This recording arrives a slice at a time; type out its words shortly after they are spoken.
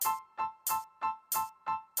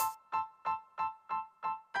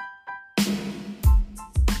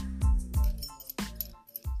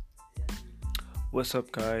What's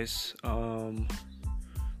up, guys?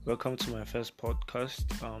 Welcome to my first podcast.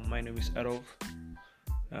 My name is Adolf.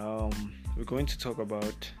 We're going to talk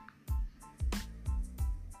about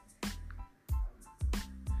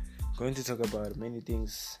many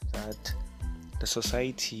things that the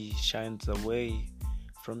society shines away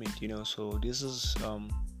from it. So this is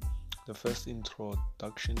the first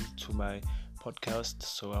introduction to my podcast.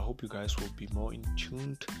 So I hope you guys will be more in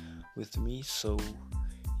tune with me. So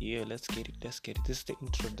yeah, let's get it. This is the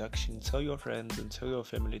introduction. Tell your friends and tell your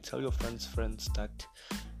family, tell your friends that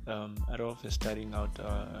Adolf is starting out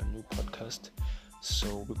a new podcast.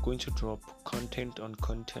 So we're going to drop content on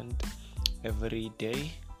content every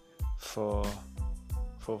day for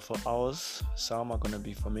hours. Some are gonna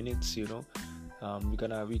be for minutes. We're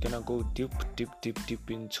gonna go deep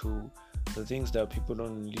into the things that people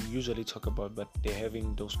don't usually talk about, but they're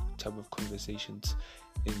having those type of conversations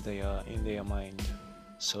in their mind.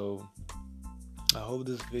 So I hope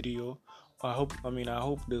this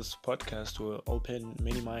podcast will open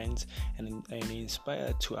many minds and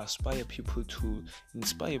aspire people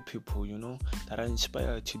that are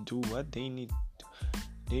inspired to do what they need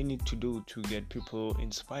to do to get people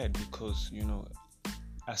inspired, because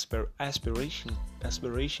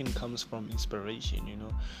aspiration comes from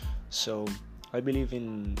inspiration. So I believe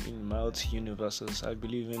in multi-universes. I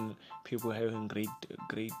believe in people having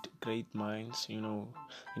great minds.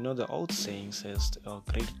 The old saying says,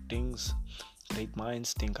 great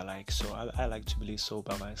minds think alike. So I like to believe so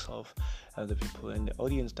by myself, the people and the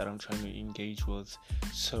audience that I'm trying to engage with.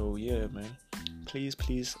 So yeah, man, please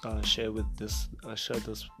share this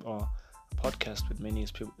podcast with many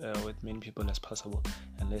people as possible,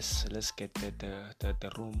 and let's get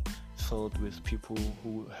the room filled with people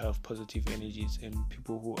who have positive energies and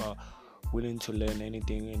people who are willing to learn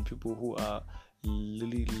anything, and people who are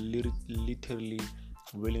literally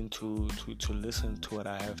willing to listen to what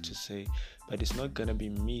I have to say. But it's not gonna be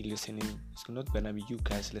me listening, it's not gonna be you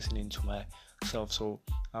guys listening to myself. So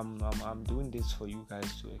I'm doing this for you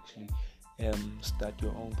guys to actually start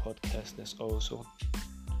your own podcast as also.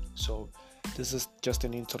 So this is just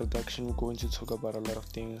an introduction. We're going to talk about a lot of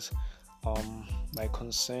things. My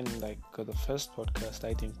concern, like the first podcast,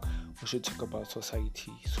 I think we should talk about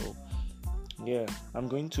society. So yeah, I'm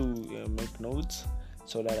going to make notes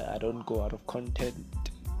so that I don't go out of content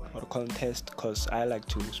or contest, because I like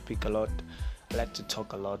to speak a lot. I like to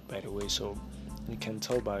talk a lot, by the way. So you can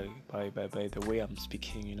tell by the way I'm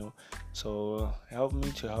speaking. So help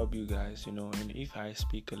me to help you guys. And if I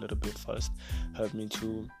speak a little bit fast, help me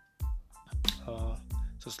to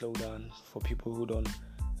slow down for people who don't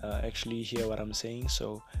actually hear what I'm saying.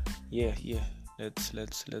 So yeah, let's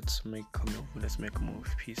make a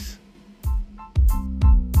move. Peace.